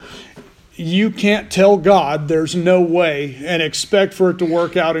you can't tell God there's no way and expect for it to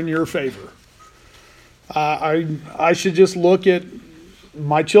work out in your favor. I should just look at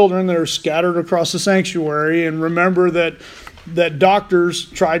my children that are scattered across the sanctuary and remember that doctors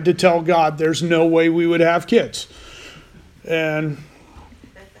tried to tell God there's no way we would have kids. And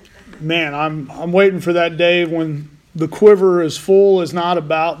man, I'm waiting for that day when the quiver is full. Is not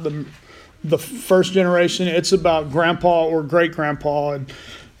about the first generation. It's about grandpa or great grandpa,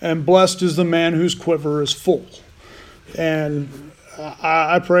 and blessed is the man whose quiver is full. And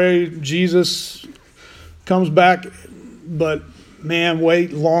I pray Jesus comes back, but man,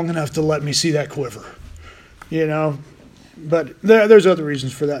 wait long enough to let me see that quiver, But there's other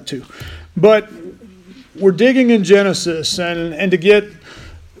reasons for that too. But we're digging in Genesis, and to get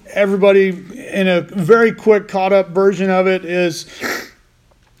everybody in a very quick caught up version of it is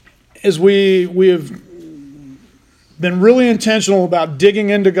we have been really intentional about digging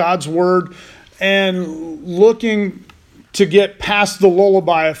into God's Word and looking to get past the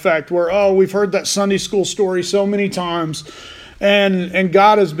lullaby effect where, we've heard that Sunday school story so many times, and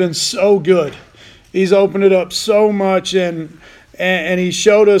God has been so good. He's opened it up so much, and He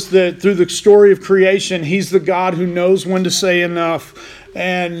showed us that through the story of creation, He's the God who knows when to say enough,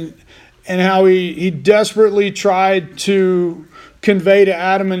 and how He desperately tried to convey to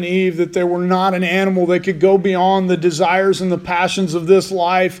Adam and Eve that they were not an animal. They could go beyond the desires and the passions of this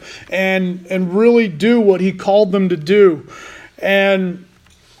life and really do what He called them to do. And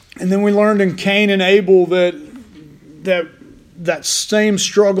then we learned in Cain and Abel that same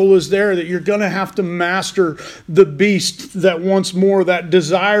struggle is there, that you're going to have to master the beast that wants more, that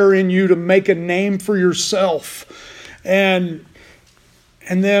desire in you to make a name for yourself. And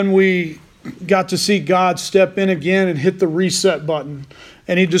then we got to see God step in again and hit the reset button.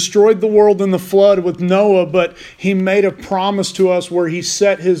 And He destroyed the world in the flood with Noah, but He made a promise to us where He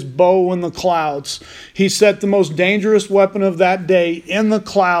set His bow in the clouds. He set the most dangerous weapon of that day in the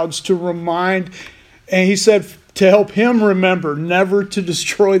clouds to remind, and He said to help him remember never to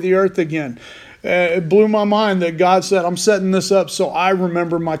destroy the earth again. It blew my mind that God said, I'm setting this up so I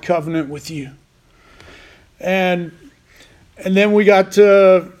remember my covenant with you. And then we got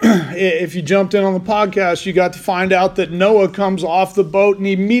to, if you jumped in on the podcast, you got to find out that Noah comes off the boat and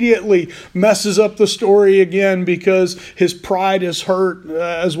immediately messes up the story again because his pride is hurt,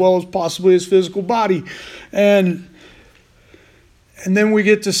 as well as possibly his physical body. And then we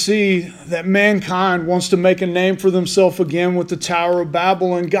get to see that mankind wants to make a name for themselves again with the Tower of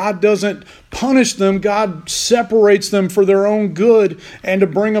Babel, and God doesn't punish them. God separates them for their own good and to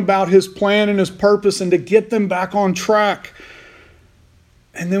bring about His plan and His purpose and to get them back on track.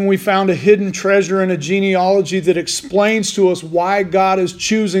 And then we found a hidden treasure in a genealogy that explains to us why God is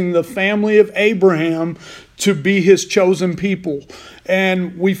choosing the family of Abraham to be His chosen people.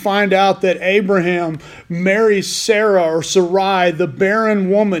 And we find out that Abraham marries Sarah or Sarai, the barren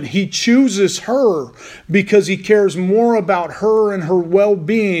woman. He chooses her because he cares more about her and her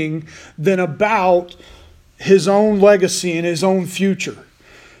well-being than about his own legacy and his own future.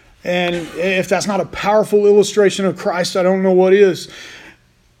 And if that's not a powerful illustration of Christ, I don't know what is.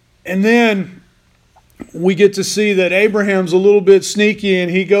 And then we get to see that Abraham's a little bit sneaky, and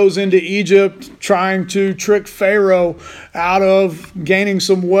he goes into Egypt trying to trick Pharaoh out of gaining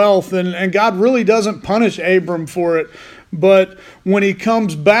some wealth. And God really doesn't punish Abram for it. But when he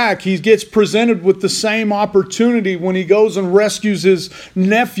comes back, he gets presented with the same opportunity when he goes and rescues his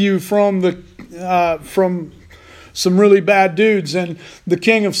nephew from some really bad dudes. And the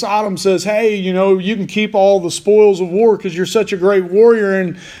king of Sodom says, hey, you can keep all the spoils of war because you're such a great warrior.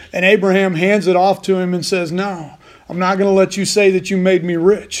 And Abraham hands it off to him and says, no, I'm not going to let you say that you made me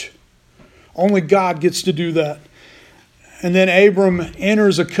rich. Only God gets to do that. And then Abram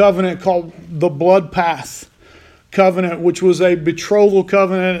enters a covenant called the blood path covenant, which was a betrothal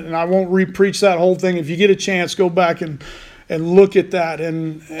covenant. And I won't re-preach that whole thing. If you get a chance, go back and look at that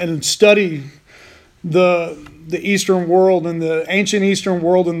and study the Eastern world and the ancient Eastern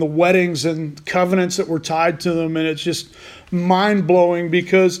world and the weddings and covenants that were tied to them. And it's just mind-blowing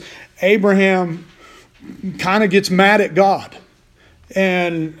because Abraham kind of gets mad at God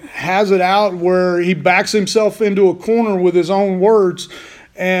and has it out where he backs himself into a corner with his own words,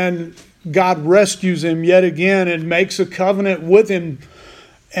 and God rescues him yet again and makes a covenant with him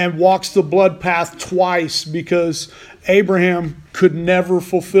and walks the blood path twice because Abraham could never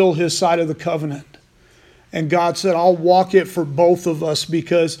fulfill his side of the covenant. And God said, I'll walk it for both of us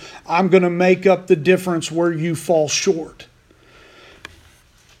because I'm going to make up the difference where you fall short.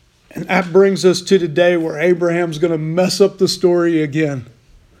 And that brings us to today where Abraham's going to mess up the story again.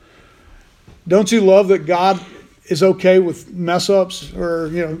 Don't you love that God is okay with mess ups, or,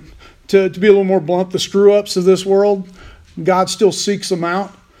 to be a little more blunt, the screw ups of this world. God still seeks them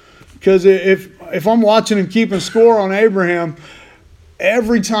out. Because if I'm watching and keeping score on Abraham,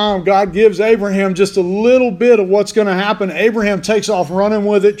 every time God gives Abraham just a little bit of what's going to happen, Abraham takes off running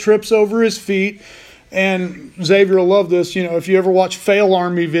with it, trips over his feet. And Xavier will love this. If you ever watch Fail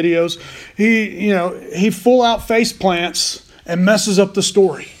Army videos, he full out face plants and messes up the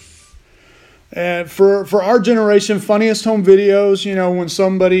story. And for our generation, funniest home videos, when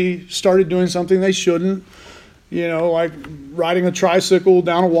somebody started doing something they shouldn't, like riding a tricycle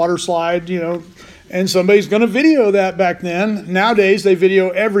down a water slide, and somebody's going to video that back then. Nowadays, they video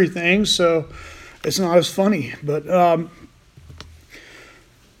everything, so it's not as funny. But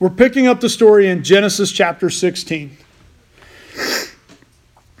we're picking up the story in Genesis chapter 16.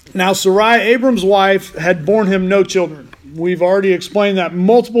 Now, Sarai, Abram's wife, had borne him no children. We've already explained that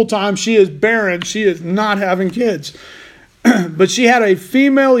multiple times. She is barren. She is not having kids. But she had a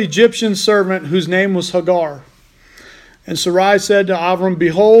female Egyptian servant whose name was Hagar. And Sarai said to Abram,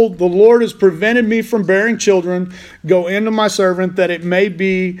 "Behold, the Lord has prevented me from bearing children. Go into my servant, that it may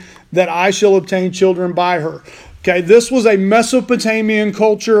be that I shall obtain children by her." Okay, this was a Mesopotamian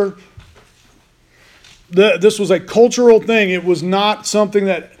culture. This was a cultural thing. It was not something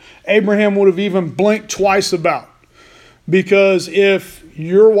that Abraham would have even blinked twice about. Because if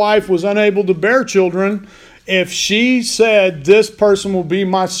your wife was unable to bear children, if she said, "This person will be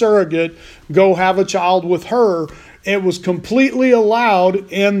my surrogate, go have a child with her," it was completely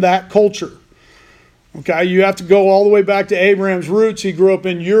allowed in that culture. Okay, you have to go all the way back to Abraham's roots. He grew up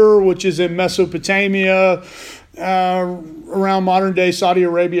in Ur, which is in Mesopotamia, around modern-day Saudi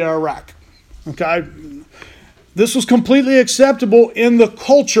Arabia, Iraq. Okay, this was completely acceptable in the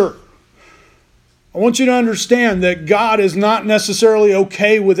culture. I want you to understand that God is not necessarily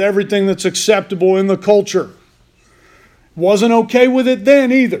okay with everything that's acceptable in the culture. Wasn't okay with it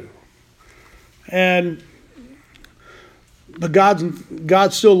then either. But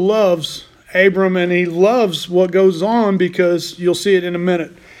God still loves Abram, and he loves what goes on, because you'll see it in a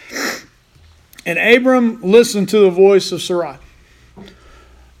minute. And Abram listened to the voice of Sarai.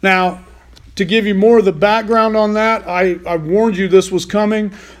 Now, to give you more of the background on that, I warned you this was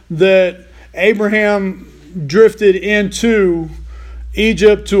coming, that Abraham drifted into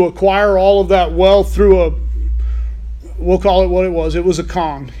Egypt to acquire all of that wealth through we'll call it what it was. It was a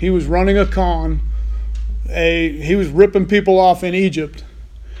con. He was running a con. He was ripping people off in Egypt.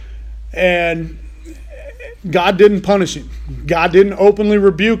 And God didn't punish him. God didn't openly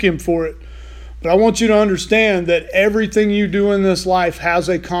rebuke him for it. But I want you to understand that everything you do in this life has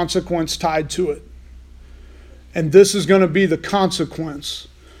a consequence tied to it. And this is going to be the consequence.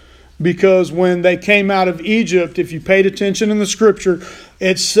 Because when they came out of Egypt, if you paid attention in the scripture,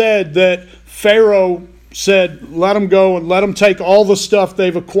 it said that Pharaoh said, "Let them go and let them take all the stuff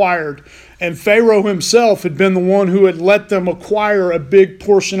they've acquired." And Pharaoh himself had been the one who had let them acquire a big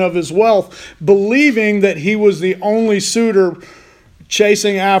portion of his wealth, believing that he was the only suitor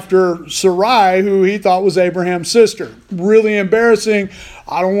chasing after Sarai, who he thought was Abraham's sister. Really embarrassing.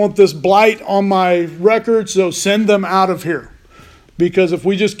 I don't want this blight on my record, so send them out of here. Because if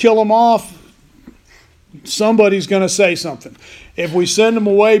we just kill them off, somebody's going to say something. If we send them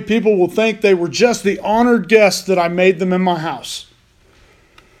away, people will think they were just the honored guests that I made them in my house.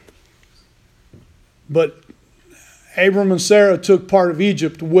 But Abram and Sarah took part of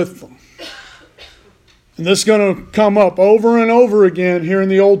Egypt with them. And this is going to come up over and over again here in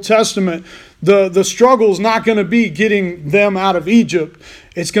the Old Testament. The struggle is not going to be getting them out of Egypt.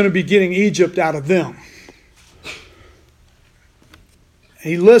 It's going to be getting Egypt out of them.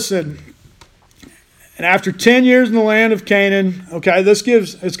 He listened. And after 10 years in the land of Canaan, okay,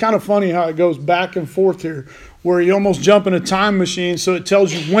 it's kind of funny how it goes back and forth here, where you almost jump in a time machine so it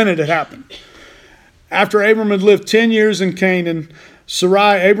tells you when it had happened. After Abram had lived 10 years in Canaan,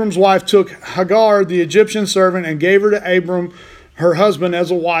 Sarai, Abram's wife, took Hagar, the Egyptian servant, and gave her to Abram, her husband, as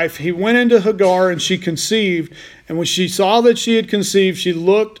a wife. He went into Hagar, and she conceived. And when she saw that she had conceived, she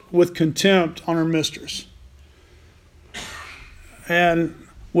looked with contempt on her mistress. And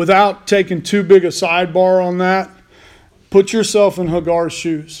without taking too big a sidebar on that, put yourself in Hagar's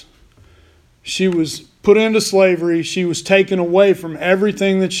shoes. She was put into slavery. She was taken away from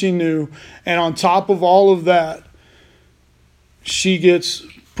everything that she knew. And on top of all of that, she gets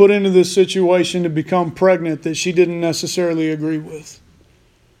put into this situation to become pregnant that she didn't necessarily agree with.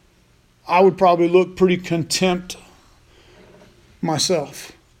 I would probably look pretty contempt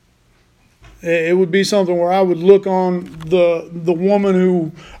myself. It would be something where I would look on the woman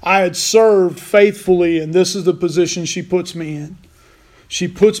who I had served faithfully, and this is the position she puts me in. She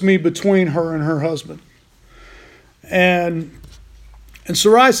puts me between her and her husband. And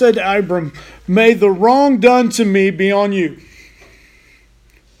Sarai said to Abram, may the wrong done to me be on you.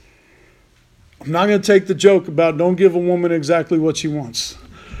 I'm not going to take the joke about don't give a woman exactly what she wants.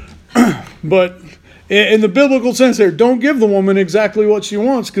 But in the biblical sense there, don't give the woman exactly what she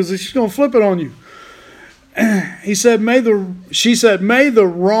wants because she's going to flip it on you. She said, may the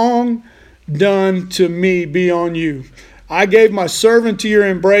wrong done to me be on you. I gave my servant to your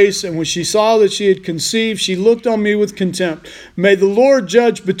embrace, and when she saw that she had conceived, she looked on me with contempt. May the Lord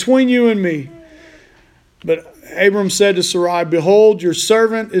judge between you and me. But Abram said to Sarai, behold, your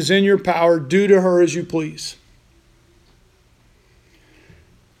servant is in your power. Do to her as you please.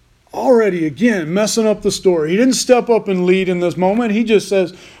 Already, again, messing up the story. He didn't step up and lead in this moment. He just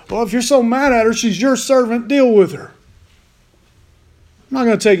says, well, if you're so mad at her, she's your servant, deal with her. I'm not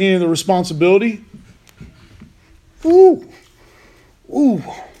going to take any of the responsibility. Ooh.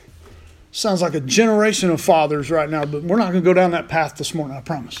 Sounds like a generation of fathers right now, but we're not going to go down that path this morning, I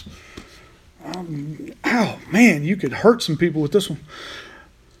promise. Ow, man, you could hurt some people with this one.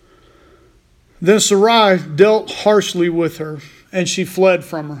 Then Sarai dealt harshly with her, and she fled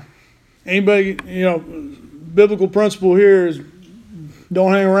from her. Anybody, biblical principle here is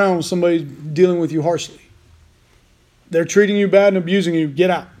don't hang around with somebody dealing with you harshly. They're treating you bad and abusing you, get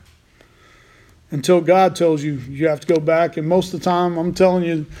out. Until God tells you you have to go back. And most of the time, I'm telling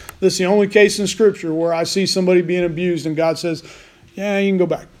you, this is the only case in Scripture where I see somebody being abused and God says, yeah, you can go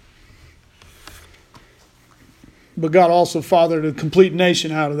back. But God also fathered a complete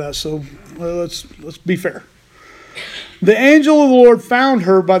nation out of that. So let's be fair. The angel of the Lord found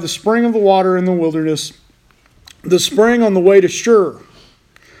her by the spring of the water in the wilderness, the spring on the way to Shur.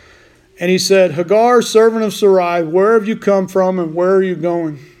 And he said, Hagar, servant of Sarai, where have you come from and where are you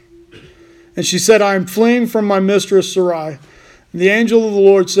going? And she said, I am fleeing from my mistress Sarai. And the angel of the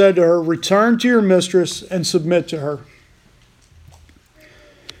Lord said to her, return to your mistress and submit to her.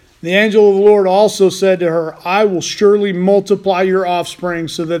 The angel of the Lord also said to her, I will surely multiply your offspring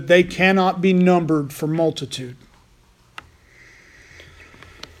so that they cannot be numbered for multitude.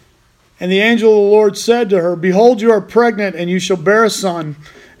 And the angel of the Lord said to her, behold, you are pregnant, and you shall bear a son,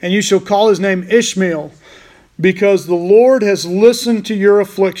 and you shall call his name Ishmael, because the Lord has listened to your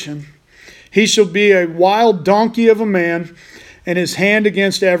affliction. He shall be a wild donkey of a man, and his hand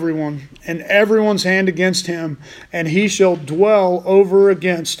against everyone, and everyone's hand against him, and he shall dwell over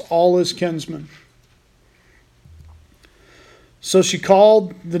against all his kinsmen. So she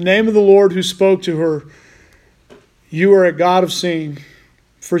called the name of the Lord who spoke to her, you are a God of seeing.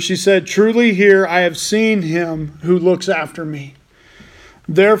 For she said, truly here I have seen him who looks after me.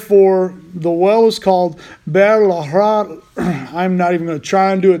 Therefore, the well is called Be'er Lahai. I'm not even going to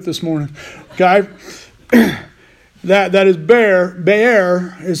try and do it this morning. Okay? That is Be'er.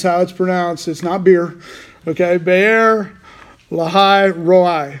 Be'er is how it's pronounced. It's not beer. Okay? Be'er Lahai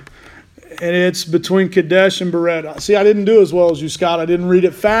Roi. And it's between Kadesh and Bered. See, I didn't do as well as you, Scott. I didn't read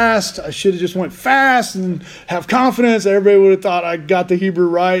it fast. I should have just went fast and have confidence. Everybody would have thought I got the Hebrew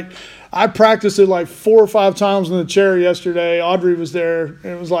right. I practiced it like 4 or 5 times in the chair yesterday. Audrey was there, and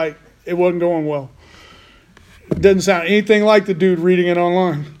it was like it wasn't going well. It doesn't sound anything like the dude reading it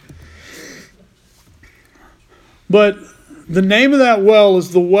online. But the name of that well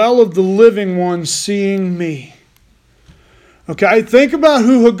is the well of the living one seeing me. Okay, think about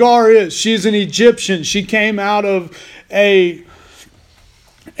who Hagar is. She's an Egyptian. She came out of a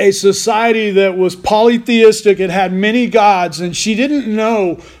society that was polytheistic. It had many gods, and she didn't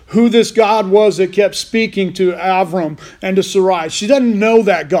know who this God was that kept speaking to Avram and to Sarai. She doesn't know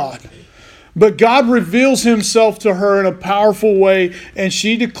that God. But God reveals himself to her in a powerful way, and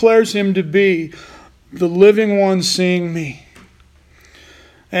she declares him to be the living one seeing me.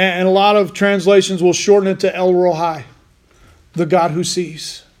 And a lot of translations will shorten it to El Rohai, the God who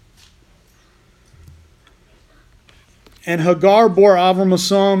sees. And Hagar bore Avram a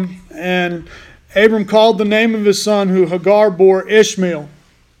son, and Abram called the name of his son who Hagar bore Ishmael.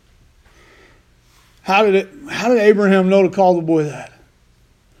 How did Abraham know to call the boy that?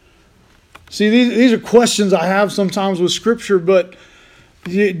 See, these are questions I have sometimes with Scripture, but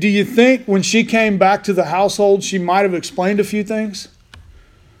do you think when she came back to the household, she might have explained a few things?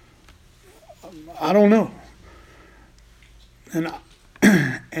 I don't know. And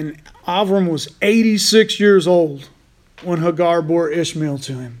Avram was 86 years old when Hagar bore Ishmael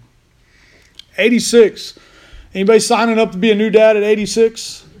to him. 86. Anybody signing up to be a new dad at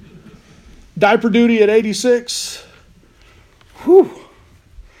 86? Diaper duty at 86? Whew.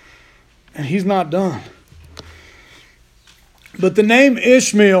 And he's not done. But the name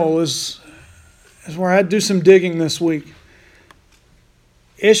Ishmael is where I had to do some digging this week.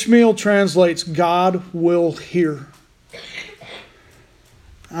 Ishmael translates God will hear.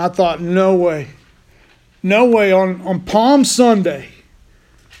 I thought, no way. No way. On Palm Sunday,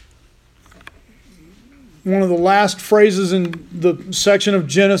 one of the last phrases in the section of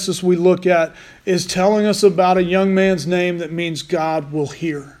Genesis we look at is telling us about a young man's name that means God will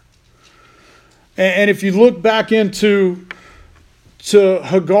hear. And if you look back into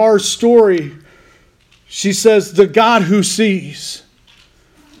Hagar's story, she says, the God who sees,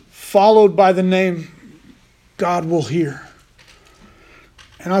 followed by the name, God will hear.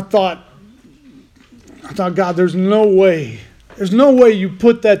 And I thought, God, there's no way you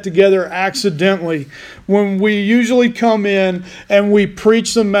put that together accidentally when we usually come in and we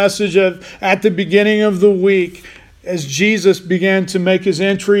preach the message at the beginning of the week as Jesus began to make his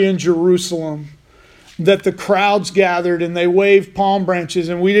entry in Jerusalem, that the crowds gathered and they waved palm branches,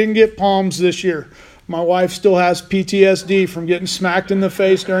 and we didn't get palms this year. My wife still has PTSD from getting smacked in the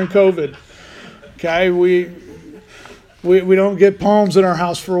face during COVID. Okay, we don't get palms in our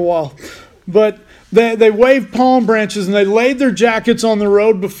house for a while. But they waved palm branches and they laid their jackets on the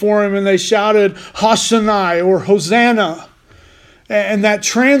road before him and they shouted Hosanna or Hosanna. And that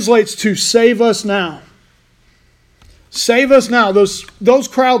translates to save us now. Save us now. Those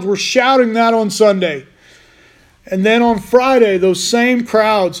crowds were shouting that on Sunday. And then on Friday, those same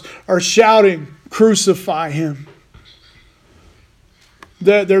crowds are shouting, crucify him.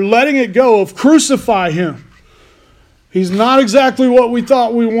 They're letting it go of crucify him. He's not exactly what we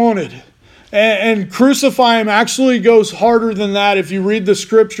thought we wanted. And crucify him actually goes harder than that. If you read the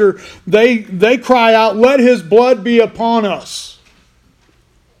scripture, they cry out, let his blood be upon us.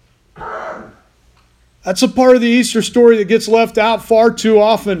 That's a part of the Easter story that gets left out far too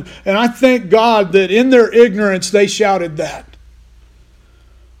often. And I thank God that in their ignorance they shouted that.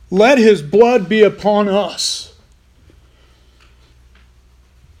 Let his blood be upon us.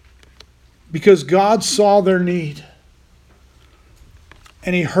 Because God saw their need.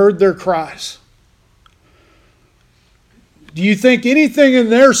 And he heard their cries. Do you think anything in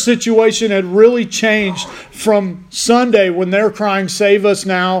their situation had really changed from Sunday when they're crying, save us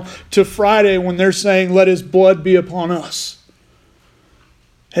now, to Friday when they're saying, let his blood be upon us?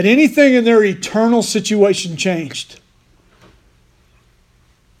 Had anything in their eternal situation changed?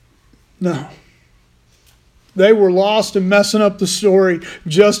 No. They were lost and messing up the story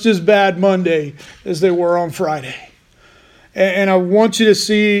just as bad Monday as they were on Friday. And I want you to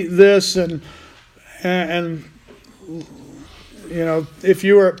see this, and you know, if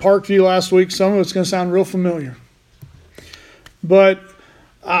you were at Parkview last week, some of it's going to sound real familiar. But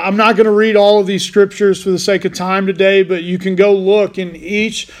I'm not going to read all of these scriptures for the sake of time today, but you can go look in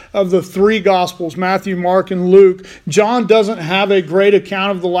each of the three Gospels, Matthew, Mark, and Luke. John doesn't have a great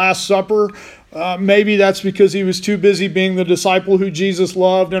account of the Last Supper. Maybe that's because he was too busy being the disciple who Jesus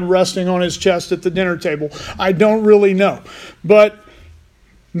loved and resting on his chest at the dinner table. I don't really know. But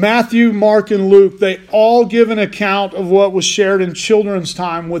Matthew, Mark, and Luke, they all give an account of what was shared in children's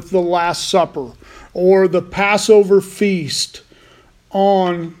time with the Last Supper or the Passover feast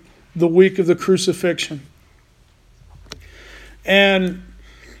on the week of the crucifixion. And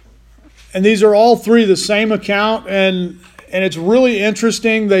these are all three the same account, and it's really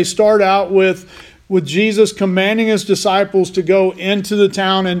interesting. They start out with Jesus commanding his disciples to go into the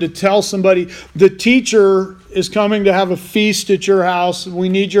town and to tell somebody, the teacher is coming to have a feast at your house. We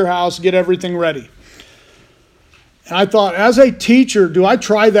need your house. Get everything ready. And I thought, as a teacher, do I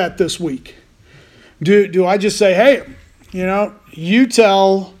try that this week? Do I just say, hey, you know, you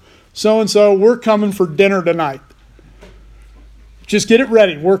tell so-and-so we're coming for dinner tonight. Just get it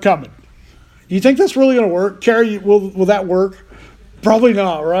ready. We're coming. Do you think that's really going to work? Carrie, will that work? Probably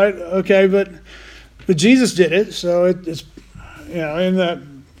not, right? Okay, but Jesus did it, so it's, you know, in that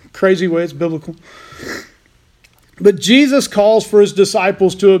crazy way, it's biblical. But Jesus calls for his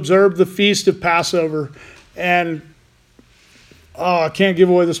disciples to observe the feast of Passover, and I can't give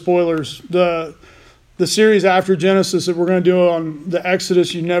away the spoilers. The series after Genesis that we're going to do on the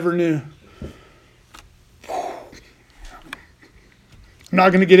Exodus you never knew. I'm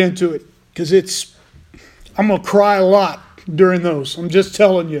not going to get into it because I'm going to cry a lot during those. I'm just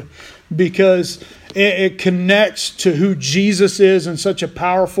telling you, because it connects to who Jesus is in such a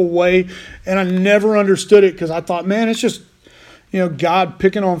powerful way. And I never understood it because I thought, man, it's just, you know, God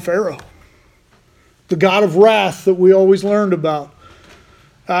picking on Pharaoh. The God of wrath that we always learned about.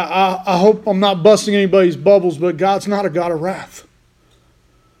 I hope I'm not busting anybody's bubbles, but God's not a God of wrath.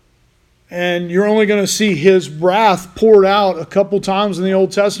 And you're only going to see his wrath poured out a couple times in the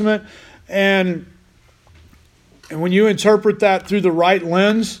Old Testament. And when you interpret that through the right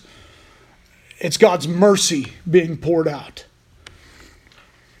lens, it's God's mercy being poured out.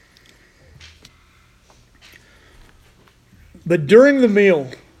 But during the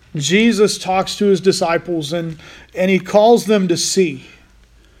meal, Jesus talks to his disciples and he calls them to see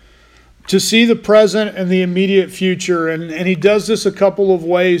the present and the immediate future. And he does this a couple of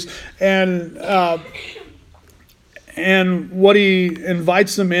ways. And what he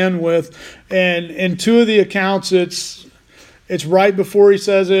invites them in with, and in two of the accounts, it's right before he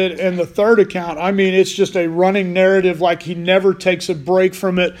says it. And the third account, I mean, it's just a running narrative, like he never takes a break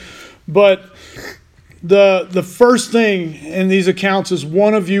from it. But the first thing in these accounts is,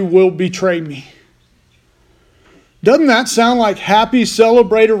 one of you will betray me. Doesn't that sound like happy,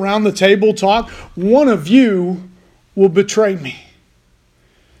 celebrate around the table talk? One of you will betray me.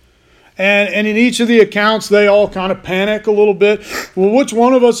 And in each of the accounts, they all kind of panic a little bit. Well, which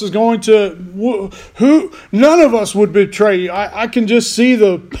one of us is going to, who? None of us would betray you. I can just see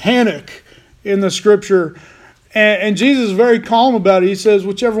the panic in the scripture. And Jesus is very calm about it. He says,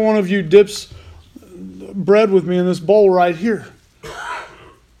 whichever one of you dips bread with me in this bowl right here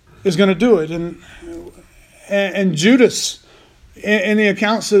is going to do it. And Judas in the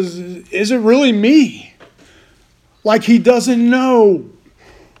account says, is it really me? Like he doesn't know.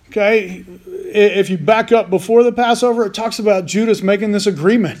 Okay, if you back up before the Passover, it talks about Judas making this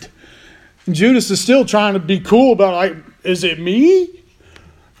agreement. And Judas is still trying to be cool about, like, is it me?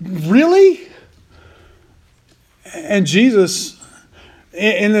 Really? And Jesus,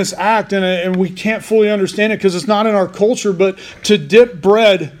 in this act, and we can't fully understand it because it's not in our culture, but to dip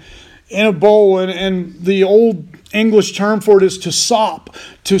bread in a bowl, and the old English term for it is to sop.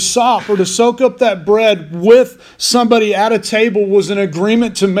 To sop, or to soak up that bread with somebody at a table, was an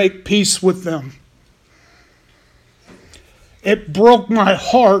agreement to make peace with them. It broke my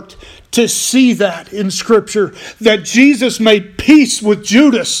heart to see that in Scripture, that Jesus made peace with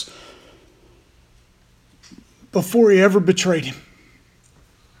Judas before he ever betrayed him.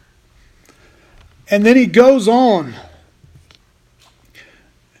 And then he goes on.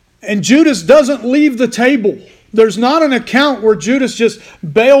 And Judas doesn't leave the table. There's not an account where Judas just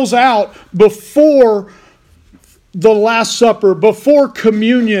bails out before the Last Supper, before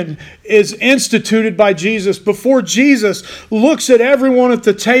communion is instituted by Jesus, before Jesus looks at everyone at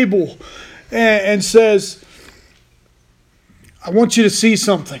the table and says, I want you to see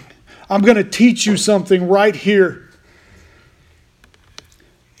something. I'm going to teach you something right here.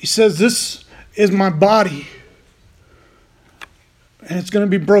 He says, this is my body, and it's going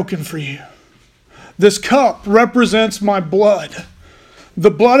to be broken for you. This cup represents my blood,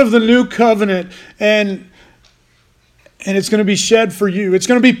 the blood of the new covenant, and it's going to be shed for you. It's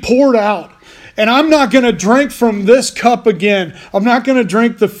going to be poured out. And I'm not going to drink from this cup again. I'm not going to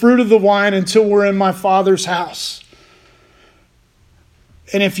drink the fruit of the wine until we're in my Father's house.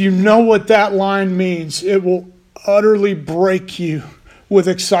 And if you know what that line means, it will utterly break you with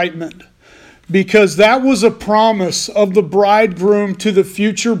excitement. Because that was a promise of the bridegroom to the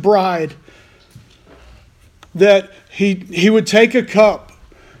future bride, that he would take a cup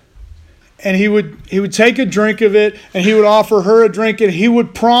and he would take a drink of it, and he would offer her a drink, and he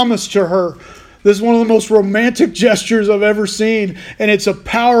would promise to her. This is one of the most romantic gestures I've ever seen, and it's a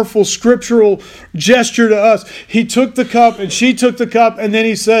powerful scriptural gesture to us. He took the cup and she took the cup, and then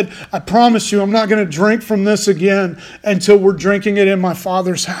he said, I promise you I'm not going to drink from this again until we're drinking it in my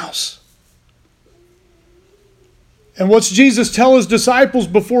Father's house. And what's Jesus tell his disciples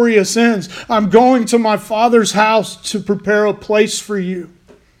before he ascends? I'm going to my Father's house to prepare a place for you.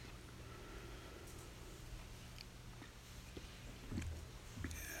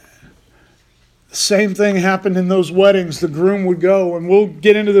 The same thing happened in those weddings. The groom would go, and we'll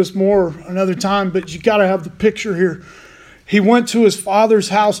get into this more another time, but you got to have the picture here. He went to his father's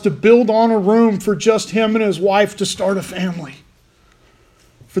house to build on a room for just him and his wife to start a family,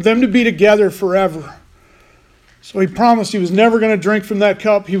 for them to be together forever. So he promised he was never going to drink from that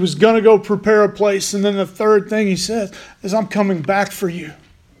cup. He was going to go prepare a place. And then the third thing he says is, I'm coming back for you.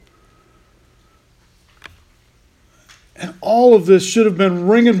 And all of this should have been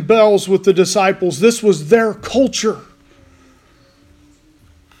ringing bells with the disciples. This was their culture.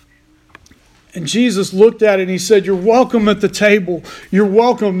 And Jesus looked at it and he said, you're welcome at the table. You're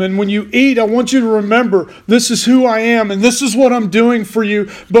welcome. And when you eat, I want you to remember, this is who I am and this is what I'm doing for you.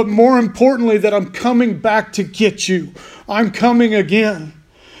 But more importantly, that I'm coming back to get you. I'm coming again.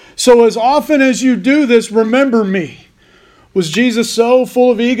 So as often as you do this, remember me. Was Jesus so full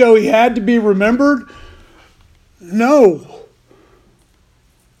of ego he had to be remembered? No.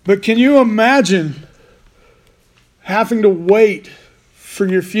 But can you imagine having to wait for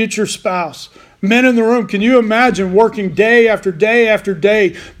your future spouse? Men in the room, can you imagine working day after day after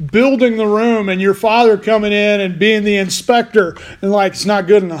day, building the room, and your father coming in and being the inspector and like, it's not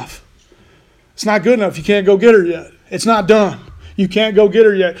good enough. It's not good enough. You can't go get her yet. It's not done. You can't go get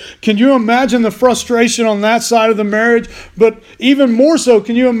her yet. Can you imagine the frustration on that side of the marriage? But even more so,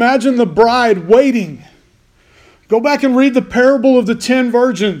 can you imagine the bride waiting? Go back and read the parable of the 10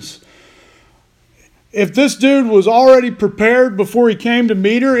 virgins. If this dude was already prepared before he came to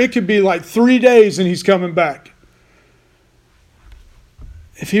meet her, it could be like 3 days and he's coming back.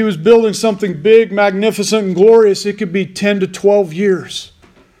 If he was building something big, magnificent, and glorious, it could be 10 to 12 years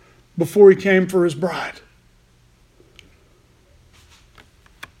before he came for his bride.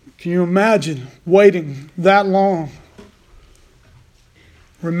 Can you imagine waiting that long?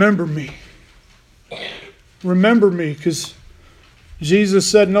 Remember me. Remember me, because Jesus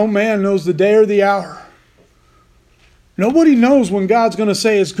said no man knows the day or the hour. Nobody knows when God's going to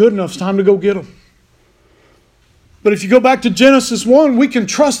say it's good enough, it's time to go get them. But if you go back to Genesis 1, we can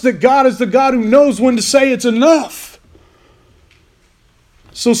trust that God is the God who knows when to say it's enough.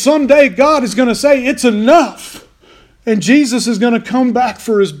 So someday God is going to say it's enough. And Jesus is going to come back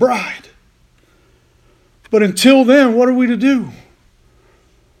for his bride. But until then, what are we to do?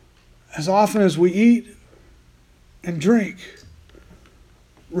 As often as we eat and drink,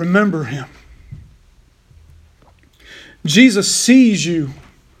 remember him. Jesus sees you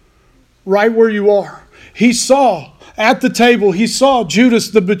right where you are. He saw at the table, he saw Judas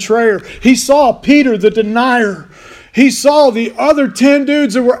the betrayer. He saw Peter the denier. He saw the other 10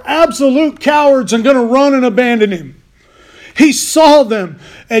 dudes that were absolute cowards and going to run and abandon him. He saw them,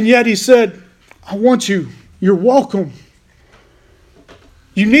 and yet he said, I want you. You're welcome.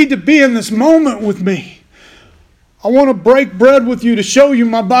 You need to be in this moment with me. I want to break bread with you to show you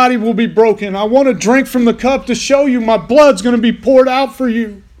my body will be broken. I want to drink from the cup to show you my blood's going to be poured out for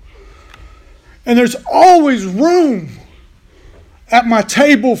you. And there's always room at my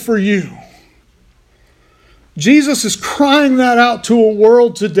table for you. Jesus is crying that out to a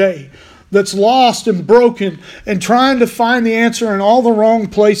world today that's lost and broken and trying to find the answer in all the wrong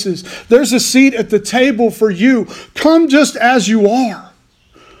places. There's a seat at the table for you. Come just as you are.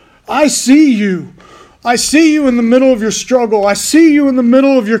 I see you. I see you in the middle of your struggle. I see you in the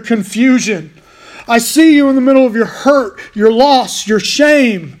middle of your confusion. I see you in the middle of your hurt, your loss, your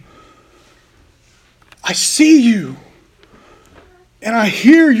shame. I see you. And I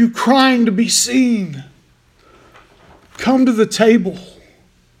hear you crying to be seen. Come to the table.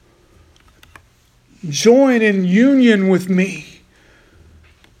 Join in union with me.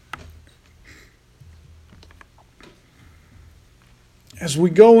 As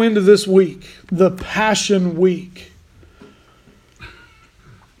we go into this week, the Passion Week,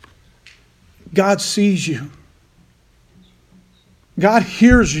 God sees you. God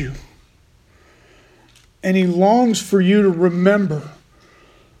hears you. And he longs for you to remember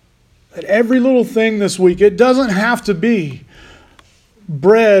that every little thing this week, it doesn't have to be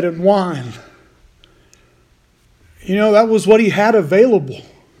bread and wine. You know, that was what he had available.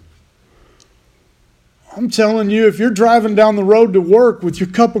 I'm telling you, if you're driving down the road to work with your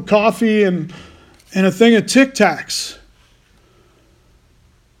cup of coffee and a thing of Tic Tacs,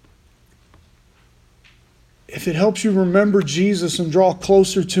 if it helps you remember Jesus and draw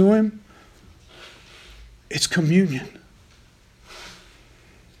closer to him, it's communion.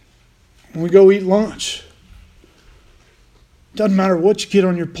 When we go eat lunch, doesn't matter what you get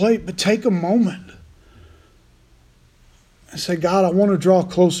on your plate, but take a moment and say, God, I want to draw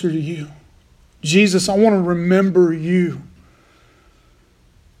closer to you. Jesus, I want to remember you.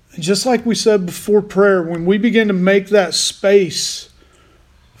 And just like we said before prayer, when we begin to make that space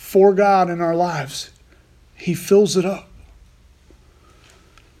for God in our lives, he fills it up.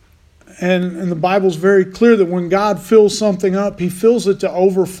 And the Bible's very clear that when God fills something up, he fills it to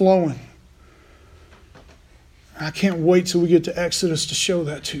overflowing. I can't wait till we get to Exodus to show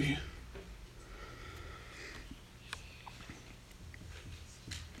that to you.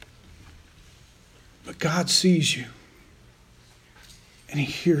 But God sees you and he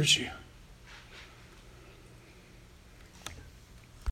hears you.